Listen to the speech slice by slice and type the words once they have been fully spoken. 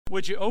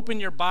would you open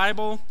your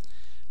Bible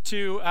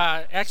to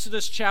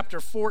Exodus chapter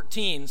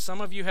 14? Some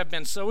of you have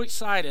been so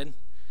excited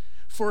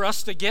for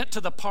us to get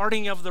to the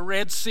parting of the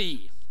Red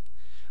Sea.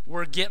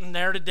 We're getting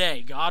there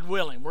today, God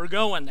willing. We're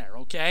going there,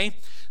 okay?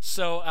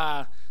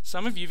 So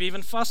some of you have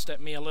even fussed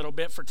at me a little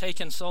bit for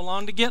taking so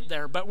long to get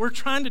there, but we're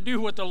trying to do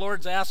what the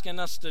Lord's asking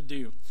us to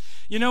do.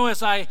 You know,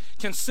 as I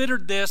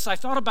considered this, I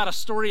thought about a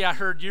story I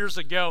heard years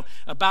ago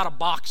about a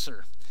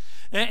boxer.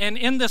 And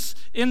in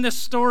this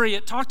story,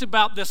 it talked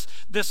about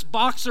this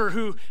boxer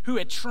who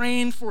had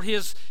trained for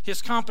his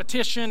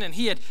competition, and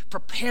he had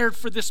prepared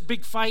for this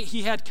big fight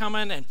he had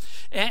coming,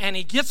 and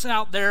he gets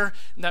out there,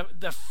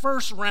 the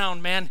first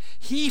round, man,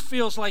 he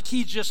feels like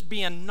he's just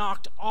being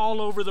knocked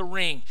all over the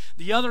ring.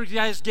 The other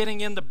guy's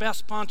getting in the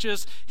best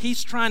punches.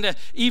 He's trying to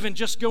even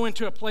just go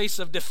into a place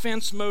of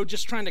defense mode,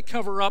 just trying to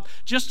cover up,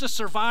 just to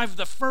survive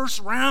the first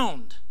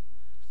round.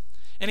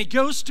 And he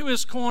goes to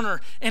his corner,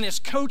 and his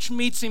coach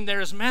meets him there,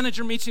 his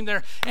manager meets him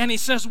there, and he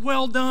says,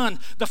 "Well done,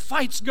 the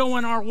fight's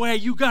going our way.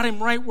 You got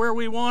him right where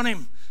we want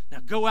him. Now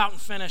go out and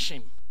finish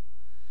him."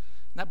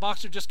 And that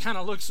boxer just kind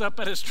of looks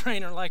up at his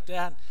trainer like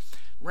that.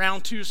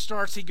 Round 2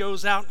 starts, he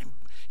goes out, and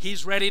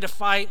he's ready to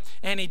fight,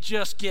 and he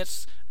just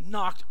gets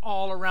knocked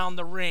all around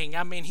the ring.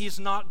 I mean, he's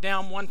knocked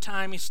down one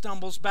time, he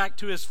stumbles back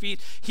to his feet,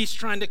 he's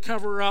trying to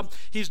cover up,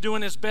 he's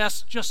doing his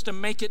best just to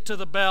make it to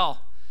the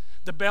bell.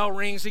 The bell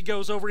rings, he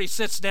goes over, he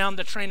sits down,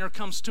 the trainer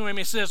comes to him,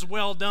 he says,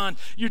 "Well done,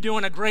 you're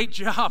doing a great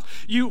job.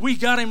 We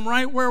got him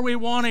right where we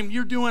want him,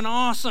 you're doing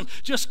awesome,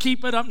 just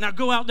keep it up, now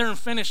go out there and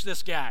finish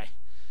this guy."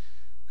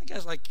 That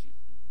guy's like,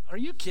 "Are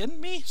you kidding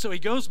me?" So he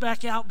goes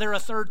back out there a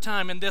third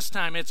time, and this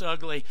time it's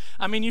ugly.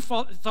 I mean, you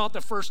thought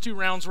the first 2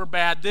 rounds were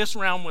bad. This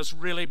round was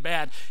really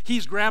bad.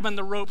 He's grabbing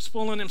the ropes,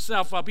 pulling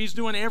himself up. He's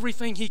doing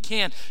everything he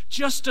can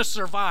just to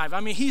survive.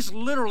 I mean, he's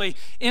literally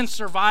in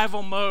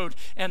survival mode,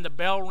 and the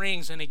bell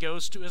rings, and he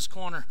goes to his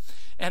corner.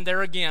 And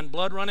there again,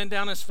 blood running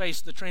down his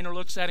face, the trainer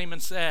looks at him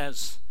and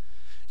says,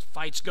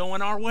 "Fight's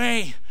going our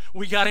way.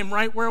 We got him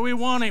right where we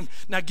want him.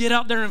 Now get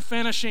out there and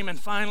finish him." And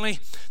finally,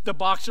 the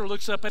boxer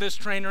looks up at his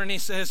trainer and he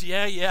says,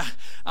 Yeah,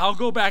 I'll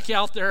go back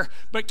out there,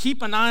 but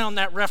keep an eye on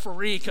that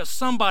referee because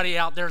somebody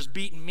out there is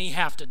beating me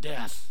half to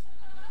death.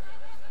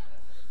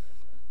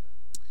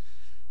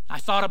 I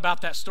thought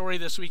about that story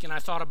this week, and I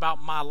thought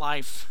about my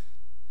life.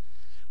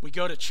 We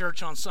go to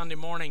church on Sunday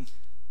morning,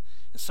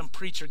 and some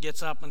preacher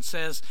gets up and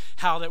says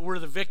how that we're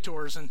the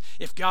victors, and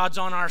if God's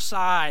on our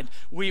side,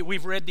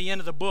 we've read the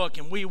end of the book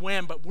and we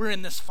win, but we're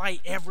in this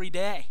fight every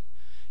day.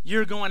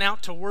 You're going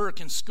out to work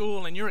and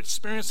school, and you're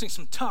experiencing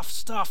some tough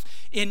stuff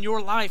in your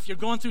life. You're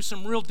going through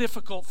some real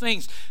difficult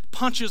things,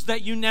 punches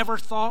that you never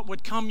thought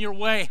would come your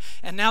way,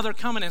 and now they're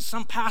coming, and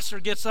some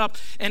pastor gets up,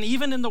 and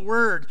even in the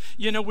Word,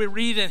 you know, we're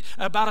reading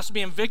about us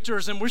being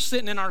victors, and we're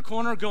sitting in our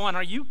corner going,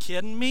 "Are you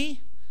kidding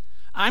me?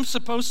 I'm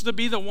supposed to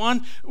be the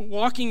one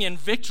walking in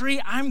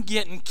victory. I'm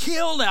getting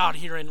killed out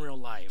here in real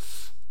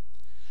life."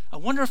 I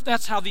wonder if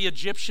that's how the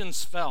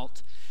Egyptians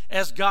felt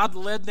as God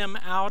led them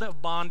out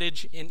of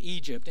bondage in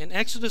Egypt. In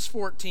Exodus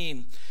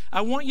 14,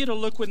 I want you to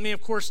look with me.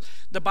 Of course,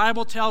 the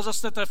Bible tells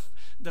us that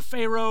the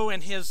Pharaoh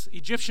and his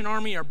Egyptian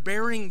army are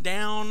bearing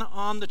down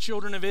on the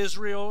children of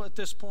Israel at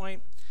this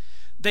point.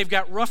 They've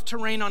got rough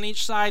terrain on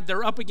each side.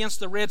 They're up against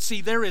the Red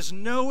Sea. There is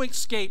no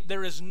escape.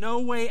 There is no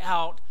way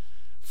out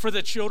for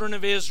the children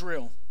of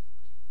Israel.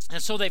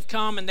 And so they've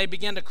come and they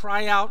begin to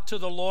cry out to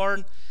the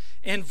Lord.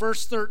 In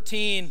verse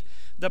 13,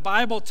 the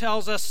Bible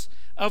tells us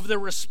of the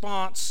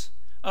response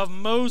of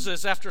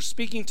Moses after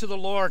speaking to the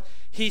Lord.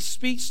 He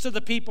speaks to the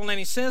people and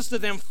he says to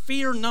them,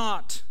 "Fear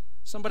not."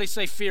 Somebody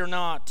say, "Fear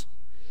not."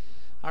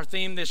 Our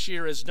theme this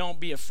year is "Don't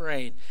be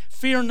afraid."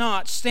 "Fear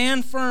not,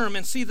 stand firm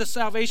and see the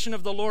salvation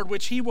of the Lord,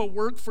 which he will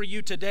work for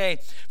you today.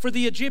 For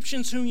the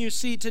Egyptians whom you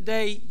see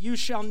today, you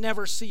shall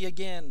never see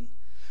again.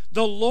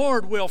 The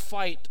Lord will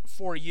fight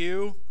for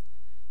you,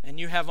 and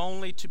you have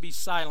only to be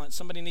silent."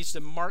 Somebody needs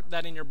to mark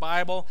that in your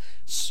Bible,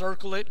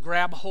 circle it,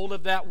 grab hold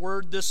of that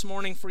word this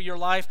morning for your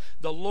life.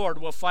 The Lord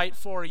will fight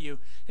for you.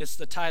 It's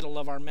the title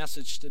of our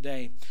message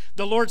today.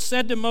 The Lord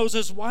said to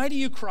Moses, "Why do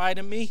you cry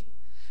to me?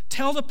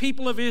 Tell the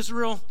people of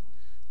Israel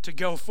to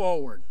go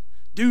forward.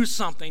 Do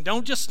something.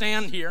 Don't just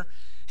stand here."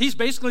 He's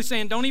basically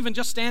saying, don't even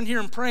just stand here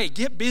and pray.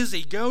 Get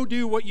busy. Go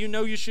do what you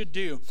know you should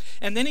do.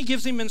 And then he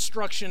gives him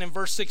instruction in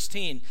verse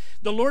 16.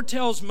 The Lord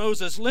tells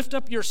Moses, "Lift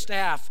up your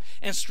staff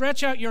and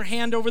stretch out your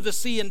hand over the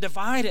sea and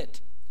divide it."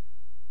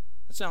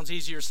 That sounds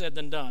easier said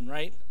than done,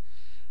 right?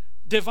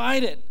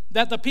 "Divide it,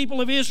 that the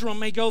people of Israel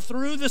may go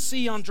through the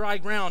sea on dry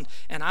ground,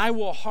 and I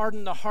will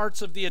harden the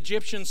hearts of the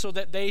Egyptians so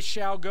that they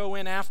shall go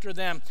in after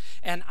them,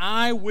 and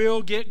I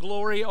will get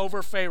glory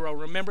over Pharaoh."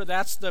 Remember,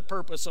 that's the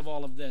purpose of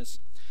all of this.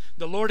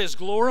 The Lord is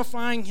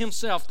glorifying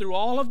himself through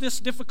all of this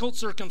difficult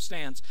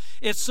circumstance.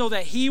 It's so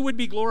that he would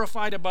be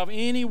glorified above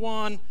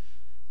anyone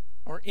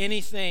or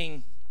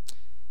anything.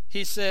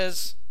 He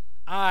says,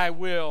 "I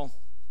will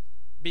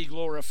be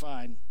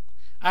glorified.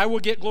 I will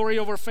get glory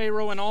over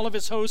Pharaoh and all of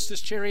his hosts,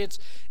 his chariots,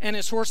 and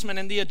his horsemen.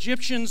 And the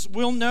Egyptians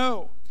will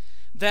know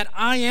that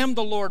I am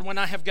the Lord when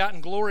I have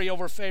gotten glory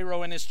over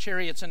Pharaoh and his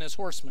chariots and his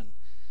horsemen.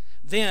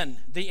 Then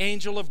the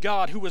angel of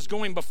God, who was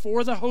going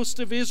before the host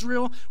of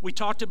Israel, we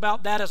talked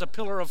about that as a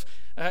pillar of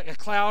a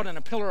cloud and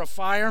a pillar of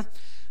fire.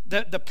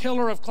 The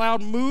pillar of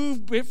cloud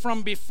moved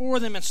from before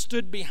them and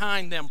stood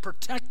behind them,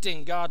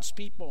 protecting God's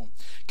people,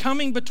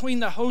 coming between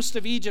the host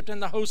of Egypt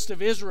and the host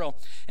of Israel.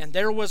 And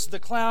there was the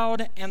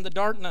cloud and the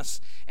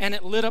darkness, and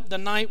it lit up the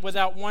night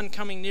without one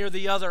coming near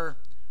the other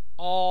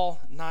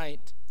all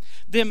night.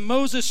 Then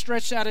Moses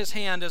stretched out his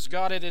hand as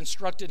God had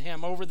instructed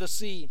him over the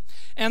sea,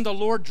 and the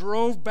Lord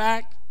drove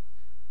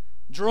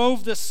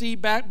the sea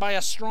back by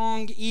a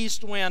strong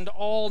east wind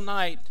all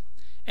night,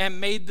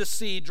 and made the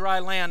sea dry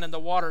land, and the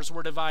waters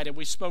were divided.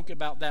 We spoke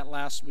about that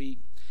last week.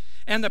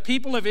 And the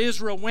people of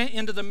Israel went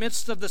into the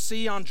midst of the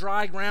sea on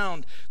dry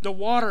ground, the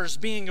waters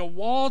being a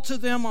wall to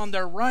them on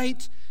their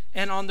right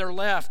and on their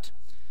left.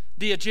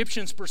 The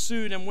Egyptians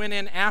pursued and went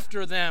in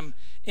after them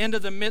into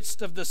the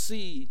midst of the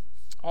sea,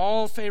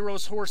 all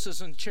Pharaoh's horses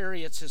and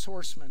chariots, his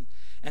horsemen.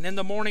 And in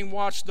the morning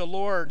watch, the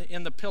Lord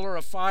in the pillar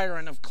of fire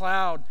and of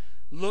cloud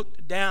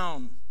looked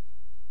down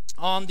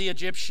on the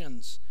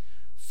Egyptian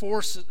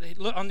forces,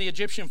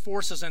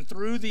 and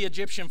threw the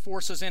Egyptian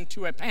forces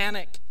into a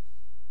panic,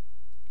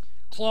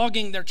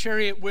 clogging their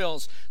chariot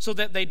wheels so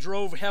that they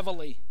drove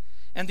heavily.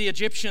 And the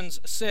Egyptians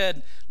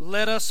said,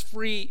 "Let us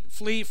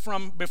flee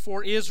from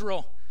before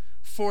Israel,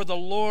 for the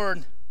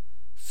Lord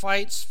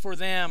fights for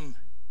them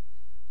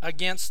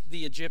against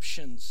the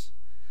Egyptians."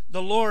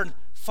 The Lord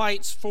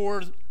fights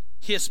for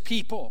his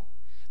people.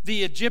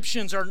 The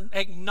Egyptians are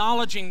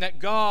acknowledging that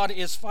God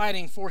is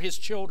fighting for his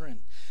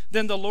children.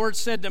 Then the Lord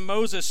said to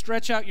Moses,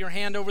 "Stretch out your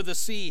hand over the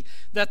sea,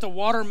 that the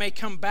water may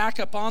come back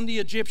upon the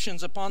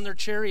Egyptians, upon their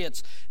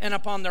chariots, and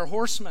upon their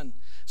horsemen."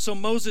 So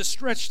Moses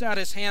stretched out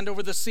his hand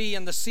over the sea,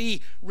 and the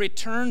sea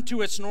returned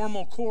to its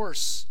normal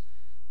course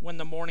when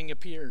the morning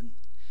appeared.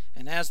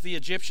 And as the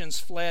Egyptians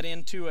fled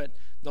into it,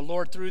 the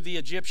Lord threw the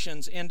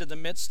Egyptians into the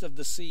midst of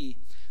the sea.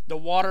 The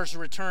waters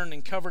returned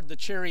and covered the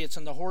chariots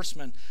and the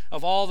horsemen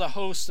of all the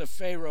hosts of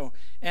Pharaoh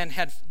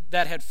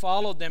that had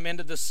followed them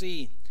into the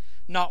sea.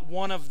 Not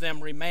one of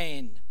them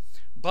remained.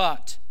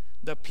 But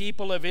the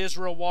people of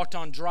Israel walked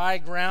on dry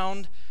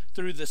ground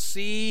through the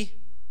sea,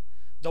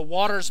 the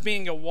waters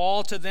being a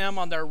wall to them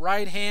on their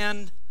right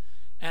hand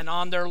and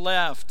on their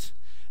left.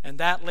 And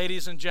that,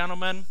 ladies and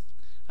gentlemen,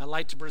 I'd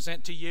like to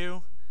present to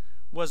you,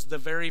 was the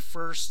very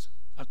first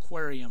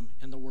aquarium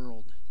in the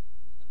world.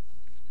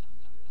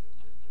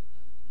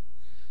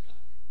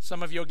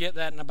 Some of you will get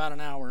that in about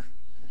an hour.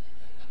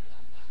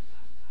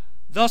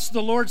 Thus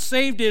the Lord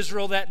saved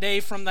Israel that day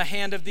from the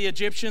hand of the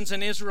Egyptians,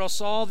 and Israel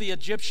saw the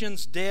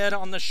Egyptians dead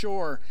on the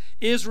shore.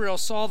 Israel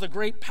saw the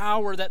great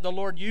power that the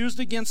Lord used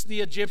against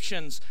the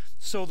Egyptians.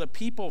 So the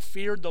people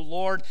feared the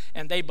Lord,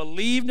 and they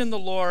believed in the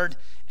Lord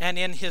and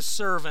in his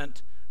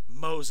servant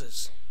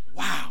Moses.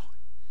 Wow.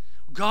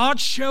 God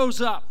shows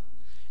up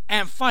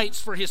and fights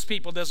for his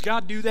people. Does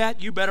God do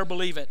that? You better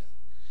believe it.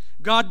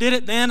 God did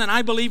it then, and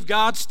I believe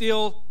God's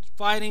still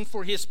fighting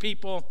for his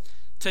people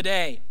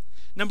today.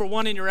 Number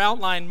one in your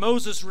outline,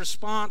 Moses'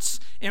 response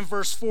in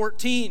verse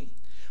 14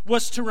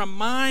 was to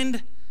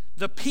remind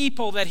the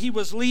people that he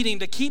was leading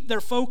to keep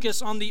their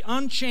focus on the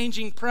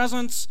unchanging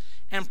presence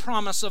and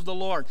promise of the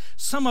Lord.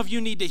 Some of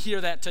you need to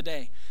hear that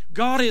today.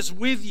 God is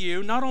with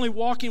you, not only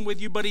walking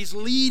with you, but he's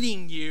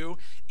leading you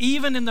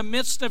even in the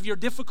midst of your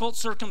difficult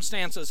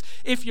circumstances.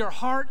 If your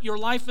heart, your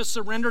life is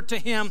surrendered to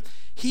him,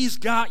 he's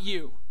got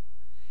you.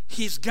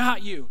 He's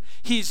got you.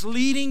 He's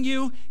leading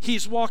you.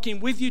 He's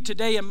walking with you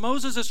today. And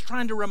Moses is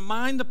trying to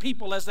remind the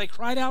people as they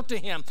cried out to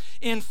him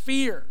in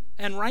fear,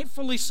 and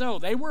rightfully so.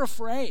 They were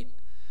afraid.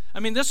 I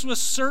mean, this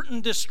was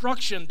certain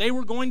destruction. They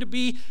were going to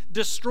be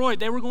destroyed.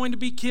 They were going to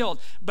be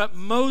killed. But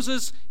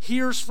Moses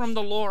hears from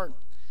the Lord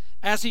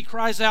as he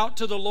cries out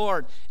to the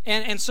Lord.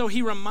 And so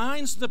he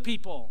reminds the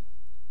people,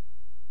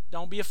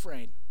 don't be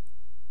afraid.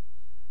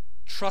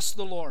 Trust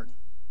the Lord.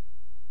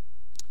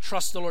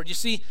 Trust the Lord. You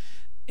see,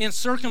 in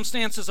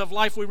circumstances of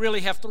life, we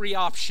really have three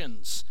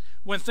options.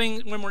 When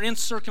we're in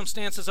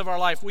circumstances of our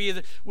life, we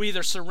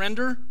either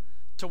surrender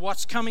to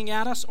what's coming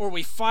at us, or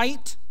we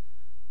fight,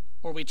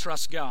 or we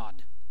trust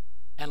God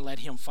and let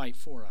him fight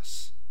for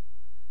us.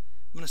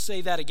 I'm going to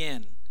say that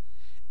again.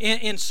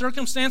 In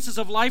circumstances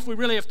of life, we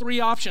really have three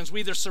options.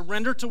 We either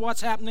surrender to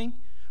what's happening,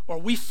 or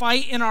we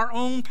fight in our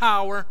own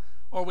power,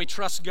 or we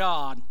trust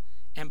God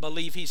and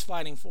believe he's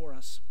fighting for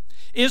us.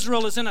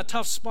 Israel is in a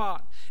tough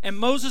spot, and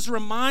Moses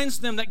reminds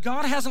them that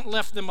God hasn't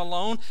left them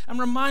alone. I'm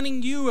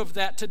reminding you of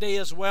that today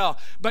as well.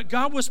 But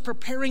God was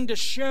preparing to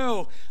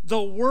show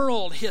the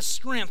world his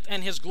strength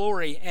and his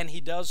glory, and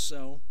he does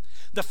so.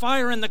 The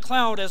fire and the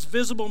cloud as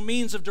visible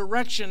means of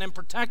direction and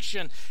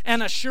protection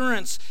and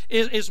assurance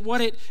is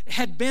what it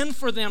had been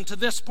for them to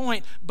this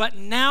point. But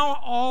now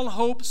all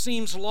hope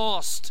seems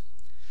lost.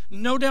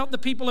 No doubt the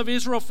people of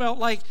Israel felt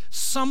like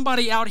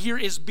somebody out here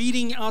is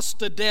beating us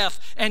to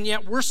death, and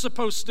yet we're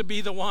supposed to be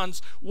the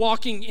ones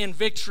walking in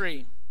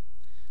victory.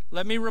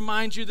 Let me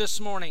remind you this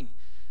morning,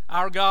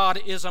 our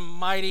God is a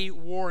mighty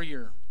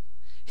warrior.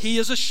 He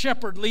is a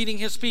shepherd leading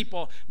his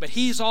people, but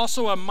he's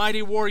also a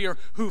mighty warrior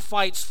who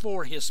fights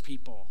for his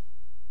people.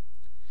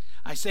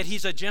 I said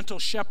he's a gentle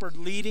shepherd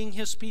leading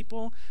his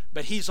people,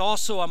 but he's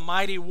also a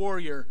mighty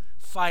warrior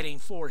fighting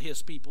for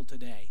his people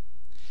today.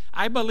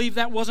 I believe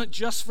that wasn't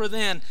just for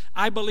then.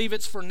 I believe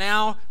it's for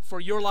now, for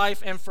your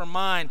life, and for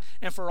mine,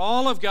 and for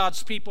all of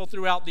God's people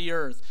throughout the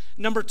earth.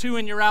 Number 2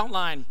 in your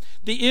outline,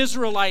 the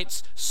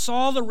Israelites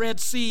saw the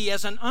Red Sea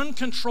as an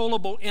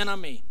uncontrollable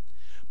enemy.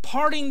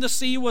 Parting the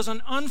sea was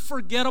an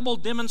unforgettable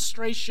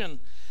demonstration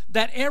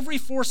that every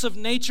force of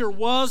nature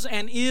was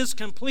and is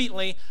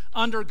completely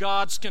under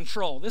God's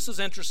control. This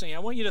is interesting. I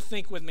want you to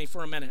think with me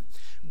for a minute.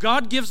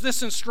 God gives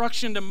this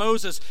instruction to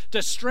Moses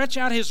to stretch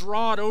out his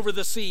rod over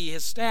the sea,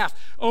 his staff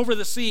over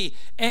the sea.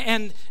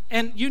 And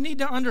you need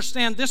to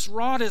understand, this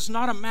rod is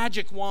not a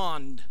magic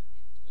wand.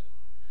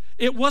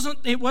 It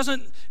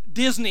wasn't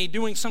Disney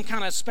doing some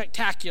kind of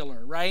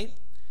spectacular, right?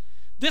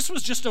 This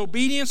was just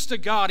obedience to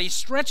God. He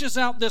stretches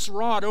out this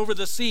rod over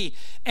the sea,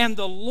 and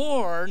the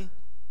Lord,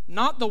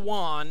 not the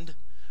wand,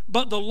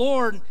 but the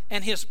Lord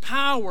and his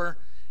power,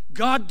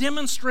 God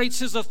demonstrates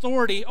his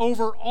authority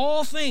over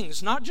all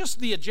things, not just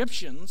the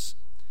Egyptians,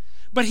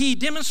 but he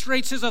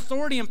demonstrates his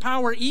authority and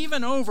power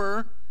even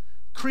over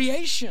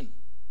creation.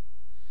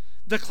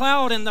 The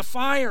cloud and the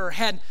fire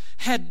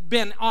had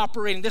been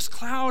operating. This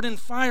cloud and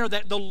fire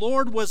that the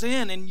Lord was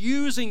in and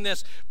using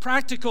this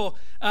practical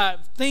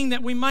thing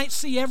that we might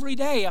see every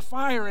day, a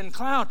fire and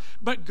cloud,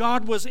 but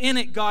God was in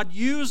it. God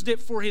used it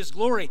for his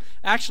glory.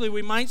 Actually,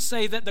 we might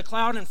say that the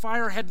cloud and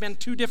fire had been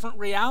two different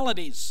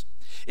realities.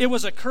 It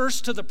was a curse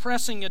to the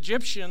pressing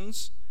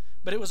Egyptians,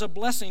 but it was a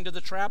blessing to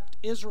the trapped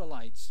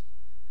Israelites.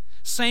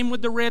 Same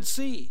with the Red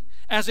Sea.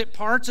 As it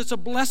parts, it's a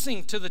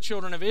blessing to the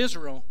children of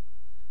Israel,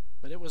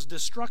 but it was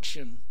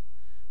destruction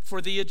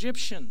for the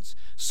Egyptians.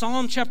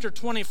 Psalm chapter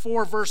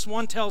 24 verse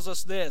 1 tells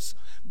us this: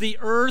 the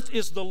earth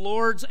is the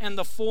Lord's and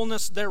the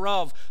fullness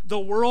thereof, the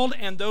world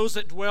and those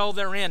that dwell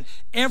therein.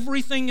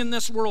 Everything in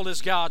this world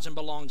is God's and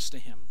belongs to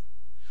him.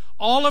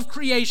 All of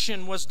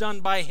creation was done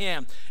by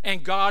him,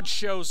 and God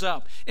shows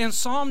up. In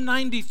Psalm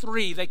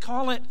 93, they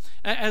call it,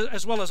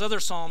 as well as other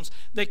psalms,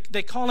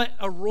 they call it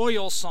a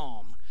royal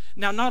psalm.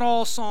 Now, not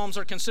all psalms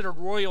are considered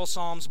royal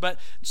psalms, but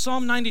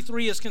Psalm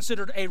 93 is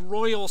considered a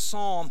royal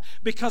psalm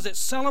because it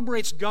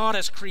celebrates God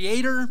as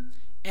creator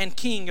and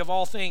king of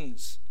all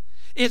things.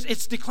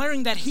 It's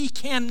declaring that he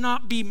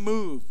cannot be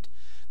moved,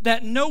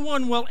 that no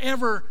one will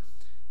ever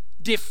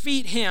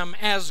defeat him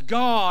as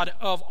God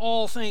of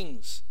all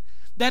things,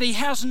 that he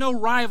has no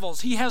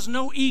rivals, he has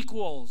no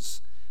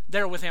equals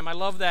there with him. I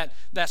love that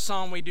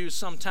song we do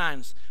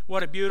sometimes.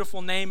 What a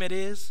beautiful name it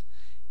is.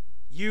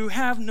 You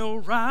have no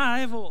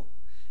rival.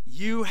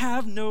 You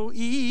have no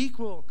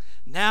equal,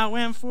 now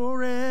and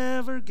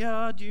forever,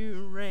 God,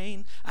 you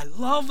reign. I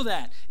love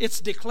that. It's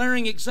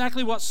declaring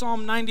exactly what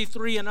Psalm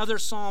 93 and other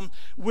psalms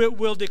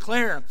will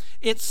declare.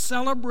 It's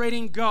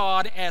celebrating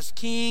God as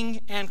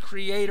King and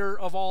Creator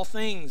of all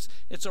things.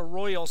 It's a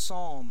royal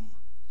psalm.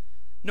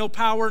 No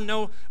power,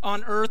 no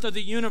on earth or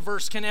the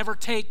universe can ever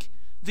take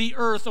the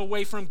earth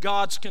away from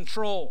God's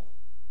control.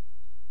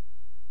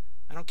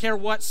 I don't care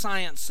what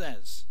science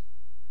says.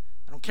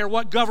 I don't care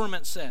what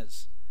government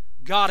says.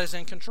 God is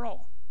in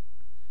control.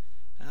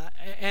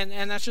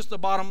 And that's just the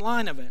bottom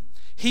line of it.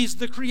 He's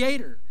the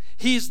creator.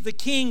 He's the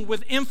king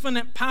with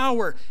infinite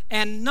power,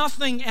 and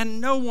nothing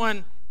and no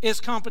one is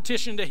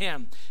competition to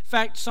him. In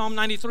fact, Psalm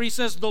 93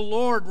 says, the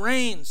Lord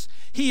reigns.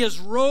 He is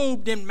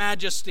robed in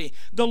majesty.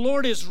 The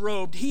Lord is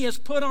robed. He has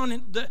put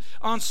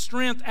on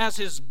strength as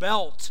his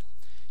belt.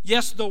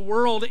 Yes, the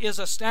world is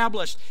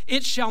established.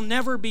 It shall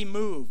never be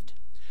moved.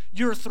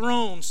 Your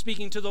throne,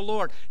 speaking to the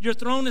Lord, your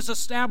throne is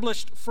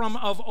established from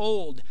of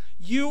old.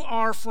 You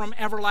are from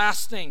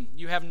everlasting.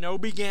 You have no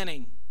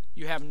beginning.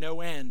 You have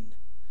no end.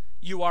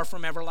 You are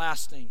from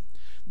everlasting.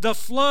 The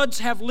floods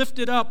have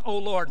lifted up, O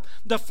Lord.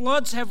 The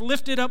floods have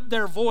lifted up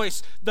their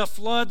voice. The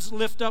floods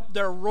lift up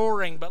their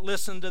roaring. But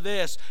listen to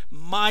this.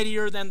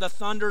 Mightier than the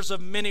thunders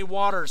of many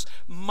waters,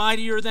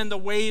 mightier than the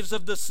waves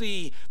of the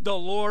sea, the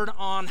Lord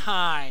on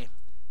high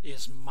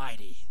is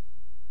mighty.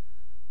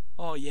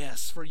 Oh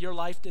yes, for your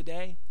life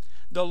today,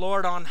 the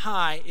Lord on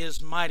high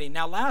is mighty.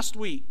 Now, last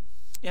week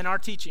in our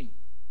teaching,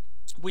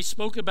 we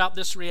spoke about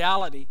this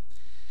reality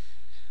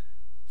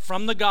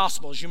from the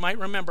Gospels. You might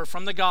remember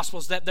from the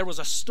Gospels that there was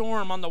a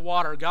storm on the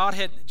water.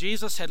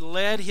 Jesus had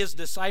led his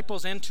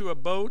disciples into a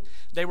boat.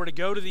 They were to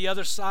go to the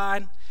other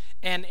side.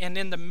 And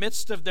in the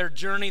midst of their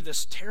journey,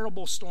 this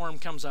terrible storm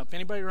comes up.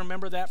 Anybody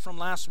remember that from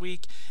last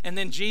week? And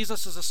then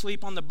Jesus is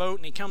asleep on the boat,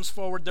 and he comes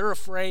forward. They're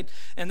afraid.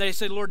 And they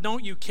say, Lord,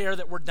 don't you care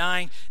that we're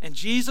dying? And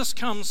Jesus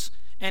comes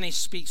and he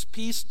speaks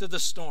peace to the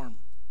storm.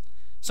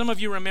 Some of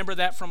you remember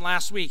that from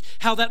last week,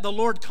 how that the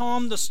Lord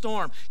calmed the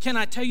storm. Can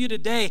I tell you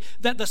today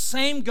that the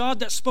same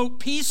God that spoke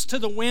peace to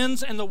the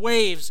winds and the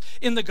waves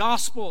in the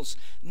Gospels,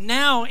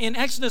 now in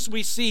Exodus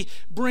we see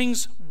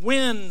brings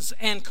winds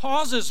and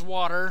causes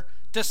water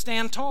to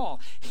stand tall.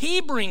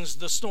 He brings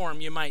the storm,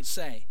 you might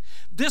say.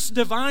 This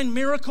divine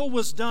miracle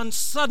was done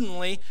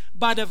suddenly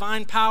by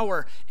divine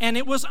power, and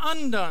it was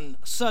undone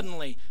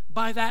suddenly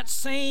by that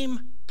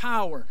same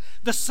power.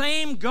 The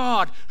same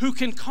God who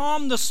can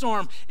calm the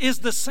storm is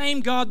the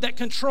same God that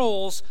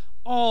controls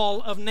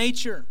all of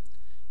nature.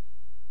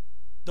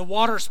 The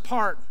waters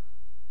part.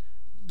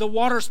 The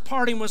waters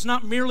parting was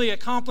not merely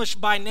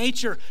accomplished by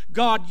nature.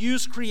 God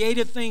used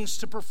created things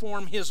to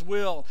perform His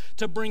will,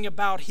 to bring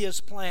about His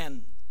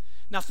plan.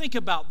 Now think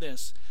about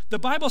this. The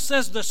Bible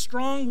says the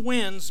strong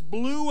winds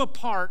blew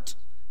apart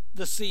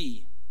the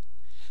sea.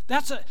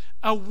 That's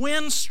a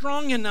wind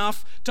strong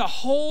enough to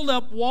hold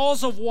up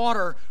walls of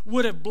water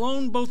would have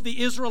blown both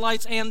the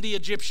Israelites and the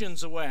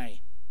Egyptians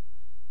away.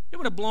 It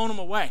would have blown them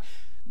away.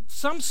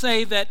 Some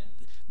say that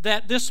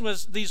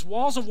these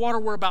walls of water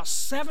were about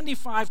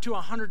 75 to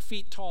 100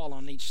 feet tall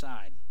on each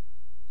side.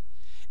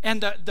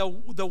 And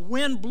the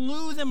wind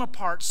blew them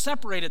apart,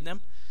 separated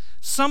them.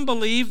 Some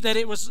believe that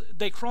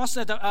they crossed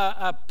at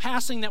a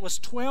passing that was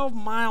 12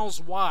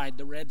 miles wide,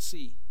 the Red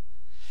Sea.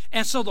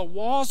 And so the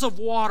walls of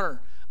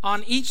water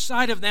on each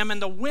side of them,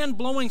 and the wind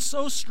blowing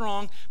so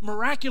strong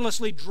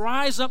miraculously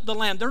dries up the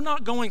land. They're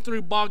not going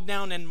through bogged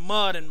down in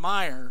mud and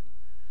mire.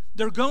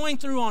 They're going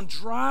through on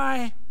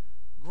dry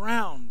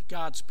ground,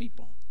 God's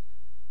people.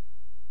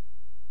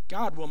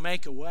 God will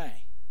make a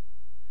way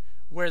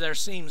where there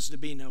seems to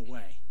be no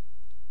way.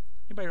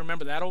 Anybody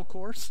remember that old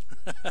chorus?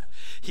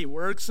 He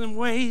works in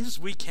ways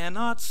we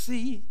cannot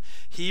see.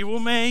 He will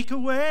make a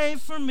way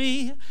for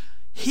me.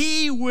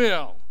 He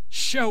will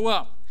show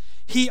up.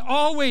 He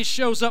always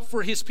shows up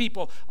for His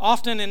people,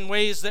 often in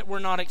ways that we're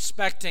not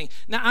expecting.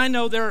 Now, I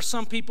know there are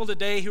some people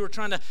today who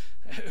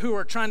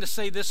are trying to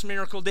say this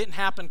miracle didn't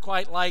happen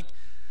quite like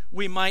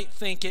we might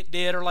think it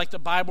did, or like the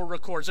Bible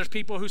records. There's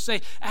people who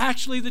say,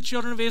 actually, the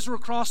children of Israel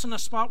crossed in a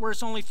spot where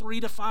it's only 3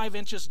 to 5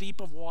 inches deep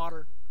of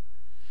water.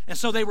 And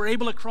so they were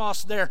able to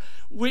cross there,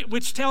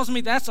 which tells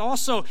me that's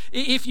also,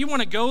 if you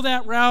want to go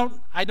that route,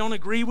 I don't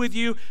agree with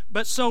you,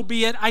 but so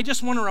be it. I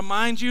just want to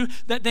remind you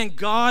that then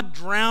God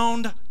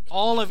drowned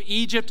all of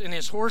Egypt and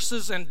his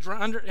horses and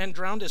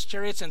drowned his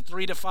chariots in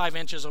 3 to 5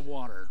 inches of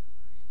water.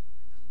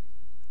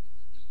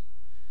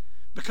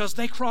 Because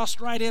they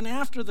crossed right in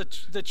after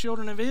the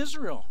children of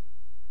Israel.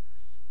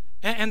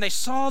 And they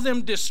saw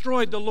them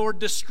destroyed. The Lord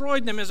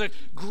destroyed them as a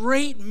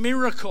great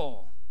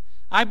miracle.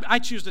 I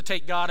choose to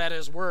take God at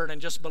His word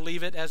and just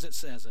believe it as it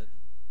says it.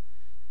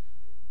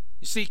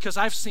 You see, because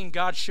I've seen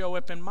God show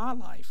up in my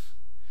life.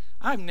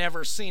 I've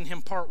never seen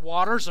Him part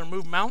waters or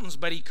move mountains,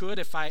 but He could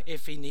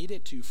if He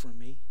needed to for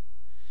me.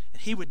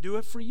 And He would do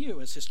it for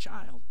you as His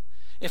child.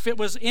 If it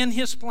was in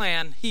His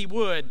plan, He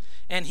would,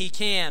 and He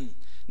can.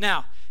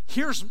 Now,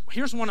 here's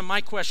one of my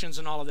questions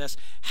in all of this.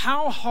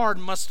 How hard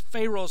must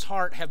Pharaoh's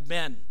heart have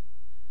been?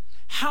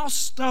 How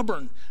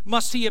stubborn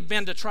must he have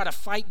been to try to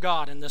fight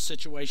God in this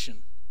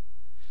situation?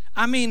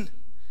 I mean,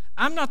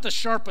 I'm not the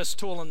sharpest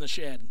tool in the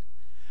shed,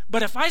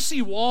 but if I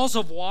see walls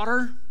of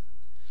water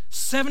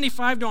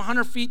 75 to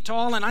 100 feet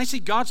tall and I see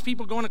God's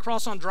people going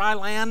across on dry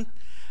land,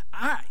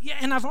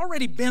 and I've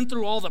already been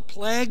through all the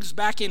plagues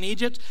back in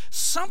Egypt,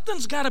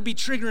 something's got to be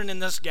triggering in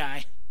this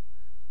guy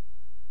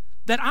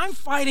that I'm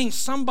fighting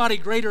somebody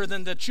greater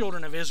than the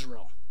children of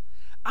Israel.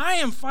 I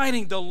am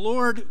fighting the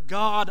Lord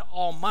God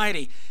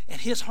Almighty, and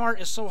His heart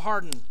is so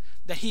hardened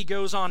that He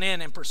goes on in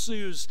and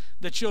pursues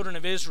the children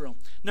of Israel.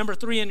 Number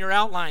 3 in your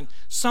outline,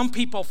 some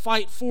people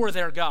fight for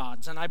their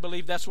gods, and I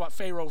believe that's what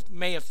Pharaoh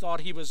may have thought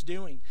he was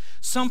doing.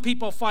 Some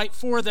people fight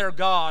for their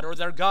God or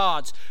their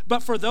gods,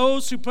 but for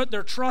those who put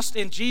their trust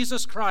in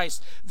Jesus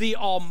Christ, the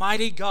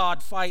Almighty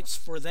God fights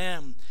for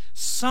them,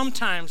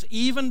 sometimes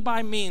even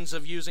by means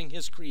of using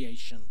His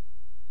creation.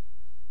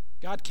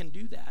 God can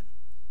do that.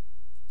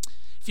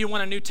 If you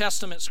want a New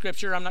Testament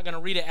scripture, I'm not going to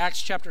read it.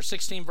 Acts chapter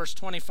 16, verse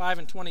 25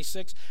 and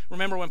 26.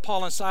 Remember when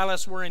Paul and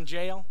Silas were in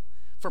jail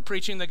for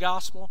preaching the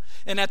gospel?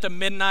 And at the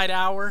midnight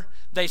hour,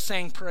 they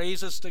sang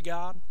praises to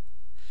God.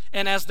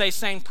 And as they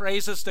sang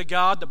praises to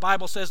God, the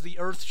Bible says the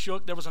earth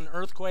shook. There was an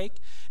earthquake,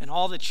 and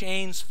all the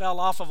chains fell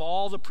off of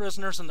all the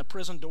prisoners, and the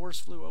prison doors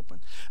flew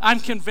open. I'm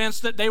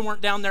convinced that they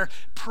weren't down there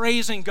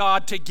praising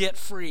God to get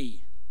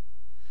free.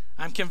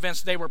 I'm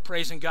convinced they were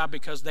praising God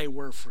because they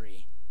were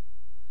free.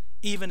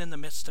 Even in the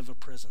midst of a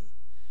prison.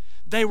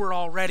 They were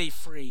already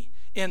free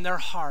in their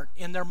heart,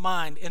 in their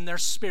mind, in their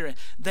spirit.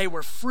 They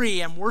were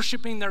free and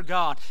worshiping their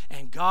God,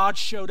 and God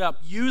showed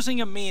up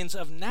using a means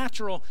of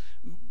natural,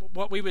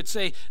 what we would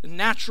say,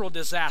 natural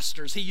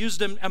disasters. He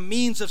used a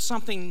means of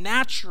something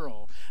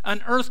natural,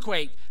 an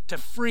earthquake, to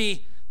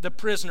free the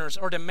prisoners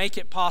or to make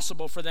it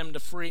possible for them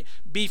to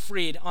be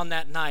freed on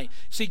that night.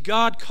 See,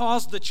 God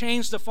caused the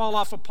chains to fall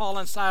off of Paul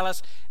and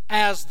Silas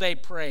as they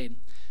prayed.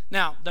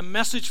 Now, the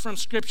message from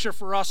Scripture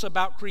for us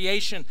about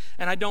creation,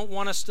 and I don't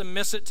want us to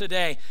miss it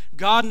today,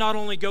 God not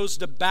only goes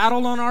to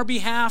battle on our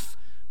behalf,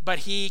 but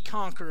He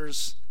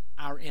conquers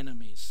our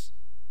enemies.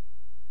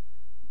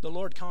 The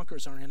Lord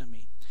conquers our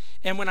enemy.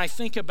 And when I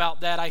think about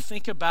that, I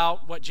think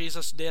about what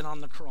Jesus did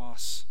on the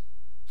cross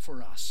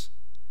for us.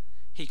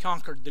 He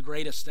conquered the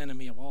greatest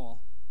enemy of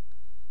all,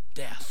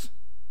 death,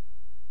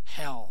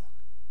 hell,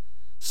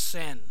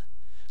 sin,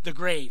 the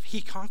grave.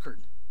 He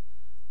conquered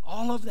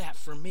all of that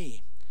for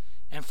me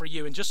and for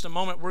you. In just a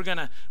moment, we're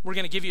gonna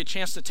give you a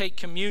chance to take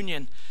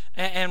communion,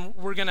 and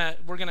we're gonna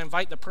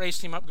invite the praise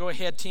team up. Go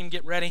ahead, team,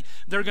 get ready.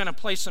 They're gonna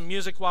play some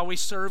music while we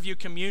serve you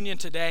communion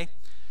today.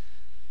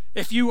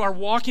 If you are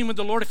walking with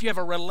the Lord, if you have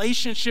a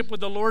relationship with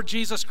the Lord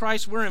Jesus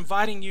Christ, we're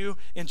inviting you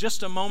in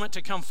just a moment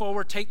to come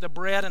forward, take the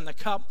bread and the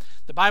cup.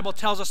 The Bible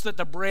tells us that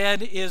the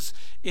bread is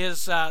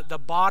the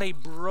body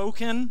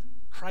broken,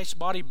 Christ's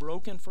body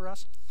broken for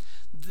us.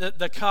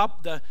 The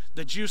cup,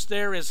 the juice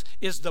there is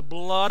the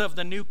blood of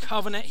the new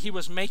covenant he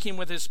was making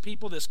with his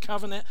people, this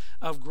covenant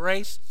of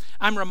grace.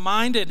 I'm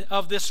reminded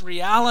of this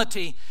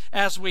reality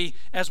as we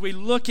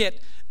look at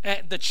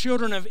the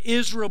children of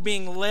Israel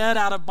being led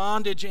out of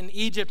bondage in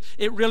Egypt.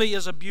 It really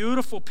is a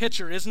beautiful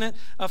picture, isn't it,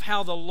 of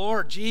how the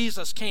Lord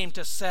Jesus came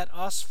to set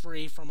us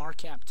free from our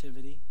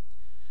captivity.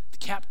 The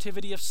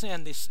captivity of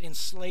sin, this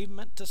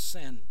enslavement to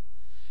sin.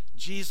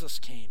 Jesus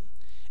came,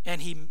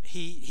 and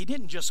he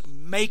didn't just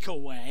make a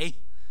way.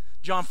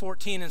 John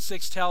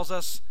 14:6 tells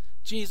us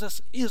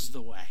Jesus is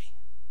the way.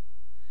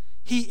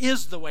 He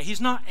is the way.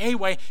 He's not a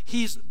way.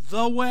 He's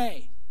the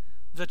way,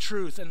 the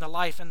truth, and the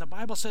life. And the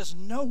Bible says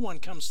no one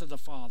comes to the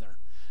Father.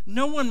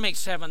 No one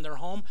makes heaven their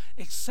home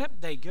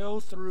except they go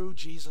through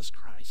Jesus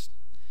Christ.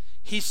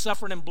 He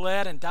suffered and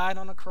bled and died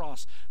on a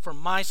cross for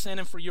my sin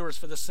and for yours,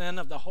 for the sin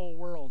of the whole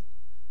world.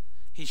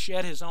 He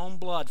shed his own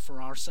blood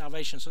for our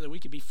salvation so that we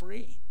could be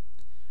free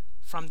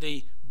from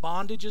the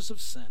bondages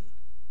of sin,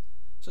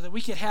 so that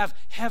we could have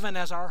heaven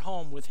as our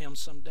home with him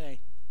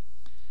someday.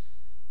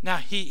 Now,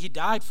 he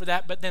died for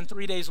that, but then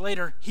 3 days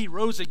later, he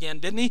rose again,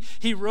 didn't he?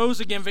 He rose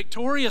again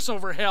victorious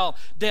over hell,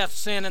 death,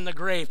 sin, and the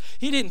grave.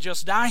 He didn't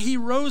just die, he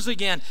rose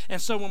again.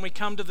 And so when we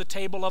come to the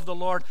table of the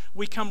Lord,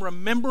 we come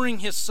remembering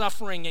his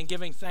suffering and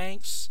giving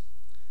thanks.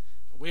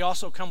 But we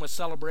also come with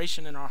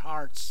celebration in our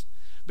hearts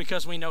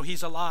because we know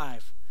he's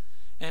alive.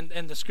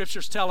 And the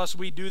scriptures tell us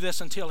we do this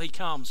until he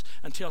comes,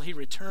 until he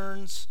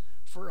returns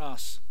for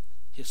us,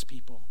 his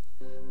people.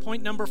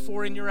 Point number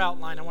 4 in your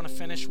outline, I want to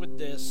finish with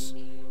this.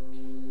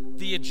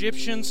 The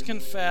Egyptians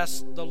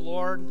confess the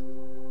Lord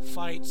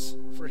fights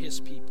for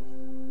his people.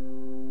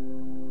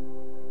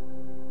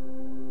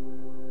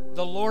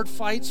 The Lord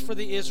fights for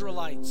the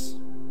Israelites.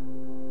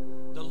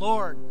 The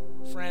Lord,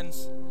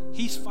 friends,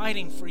 he's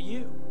fighting for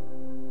you.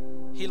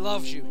 He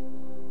loves you.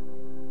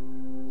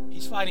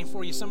 He's fighting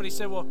for you. Somebody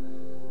said, well,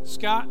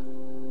 Scott,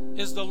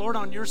 is the Lord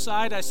on your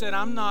side? I said,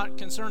 I'm not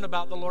concerned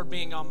about the Lord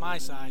being on my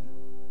side.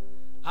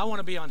 I want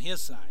to be on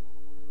his side.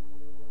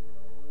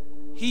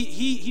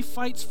 He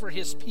fights for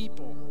his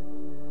people.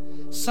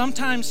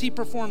 Sometimes he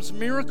performs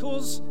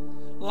miracles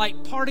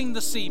like parting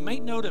the sea.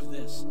 Make note of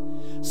this.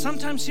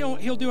 Sometimes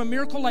he'll do a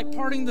miracle like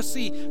parting the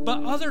sea,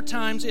 but other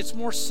times it's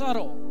more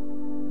subtle.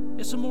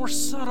 It's a more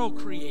subtle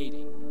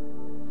creating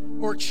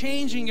or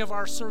changing of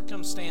our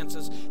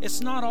circumstances.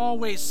 It's not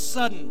always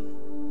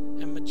sudden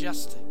and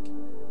majestic.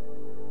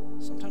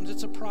 Sometimes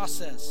it's a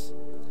process.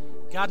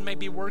 God may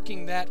be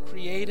working that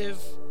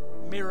creative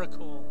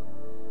miracle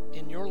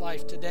in your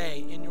life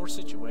today, in your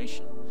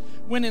situation.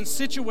 When in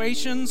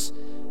situations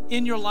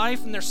in your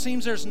life and there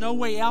seems there's no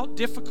way out,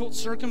 difficult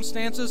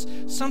circumstances,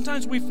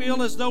 sometimes we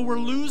feel as though we're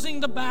losing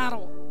the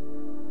battle.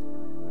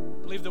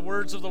 I believe the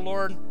words of the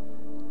Lord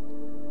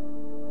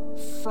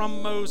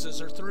from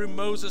Moses or through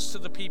Moses to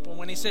the people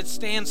when he said,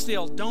 stand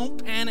still,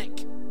 don't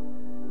panic.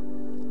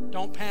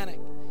 Don't panic.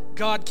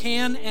 God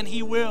can and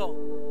he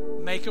will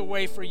make a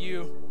way for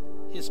you,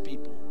 his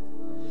people.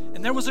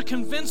 And there was a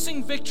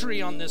convincing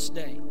victory on this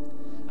day.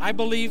 I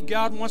believe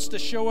God wants to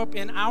show up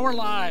in our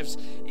lives,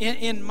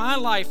 in my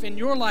life, in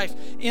your life,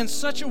 in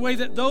such a way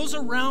that those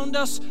around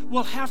us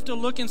will have to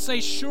look and say,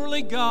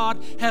 surely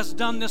God has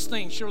done this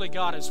thing. Surely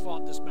God has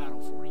fought this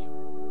battle for you.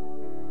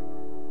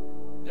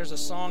 There's a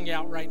song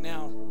out right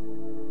now,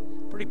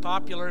 pretty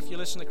popular if you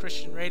listen to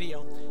Christian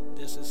radio.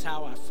 This is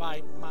how I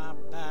fight my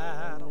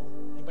battle.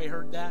 Anybody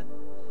heard that?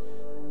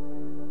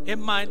 It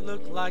might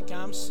look like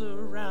I'm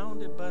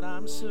surrounded, but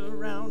I'm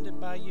surrounded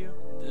by you.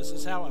 This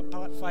is how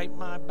I fight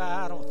my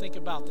battle. Think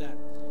about that.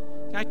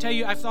 Can I tell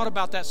you, I've thought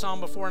about that song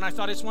before, and I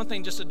thought it's one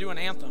thing just to do an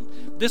anthem.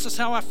 This is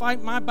how I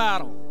fight my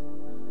battle.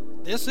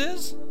 This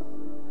is?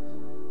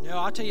 No,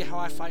 I'll tell you how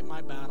I fight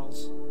my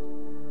battles.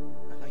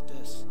 I like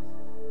this.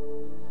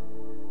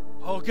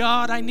 Oh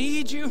God, I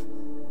need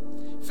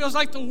you. It feels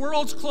like the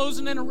world's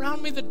closing in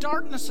around me. The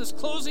darkness is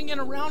closing in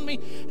around me.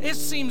 It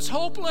seems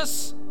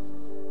hopeless.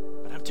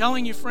 But I'm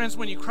telling you, friends,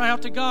 when you cry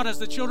out to God as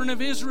the children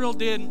of Israel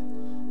did,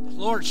 the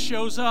Lord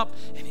shows up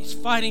and he's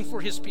fighting for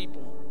his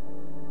people.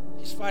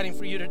 He's fighting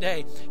for you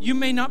today. You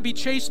may not be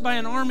chased by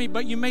an army,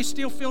 but you may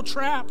still feel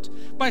trapped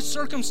by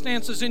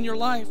circumstances in your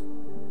life.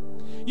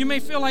 You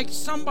may feel like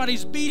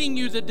somebody's beating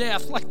you to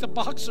death, like the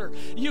boxer.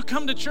 You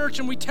come to church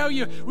and we tell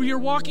you you're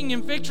walking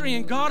in victory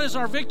and God is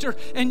our victor,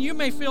 and you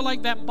may feel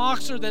like that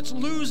boxer that's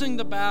losing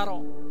the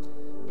battle.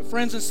 But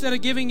friends, instead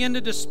of giving in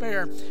to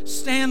despair,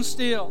 stand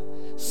still.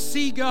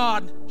 see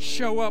God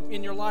show up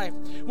in your life.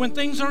 When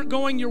things aren't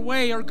going your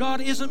way, or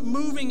God isn't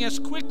moving as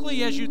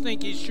quickly as you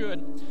think He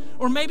should,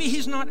 or maybe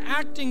He's not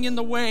acting in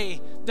the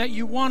way that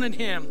you wanted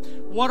Him,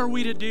 what are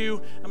we to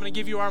do? I'm going to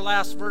give you our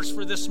last verse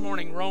for this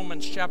morning,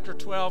 Romans chapter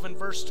 12 and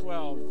verse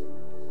 12.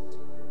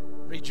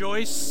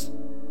 Rejoice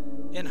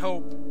in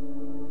hope.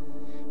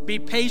 Be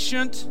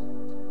patient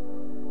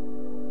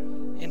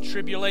in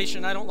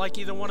tribulation. I don't like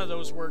either one of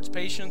those words,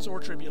 patience or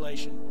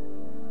tribulation.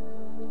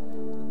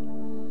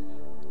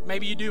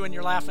 Maybe you do and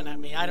you're laughing at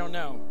me. I don't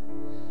know.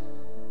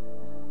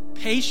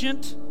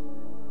 Patient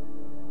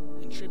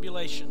in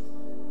tribulation.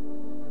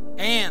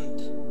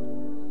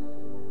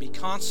 And be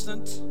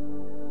constant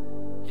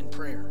in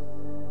prayer.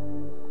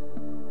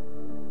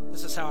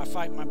 This is how I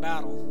fight my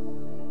battle.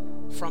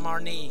 From our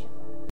knee.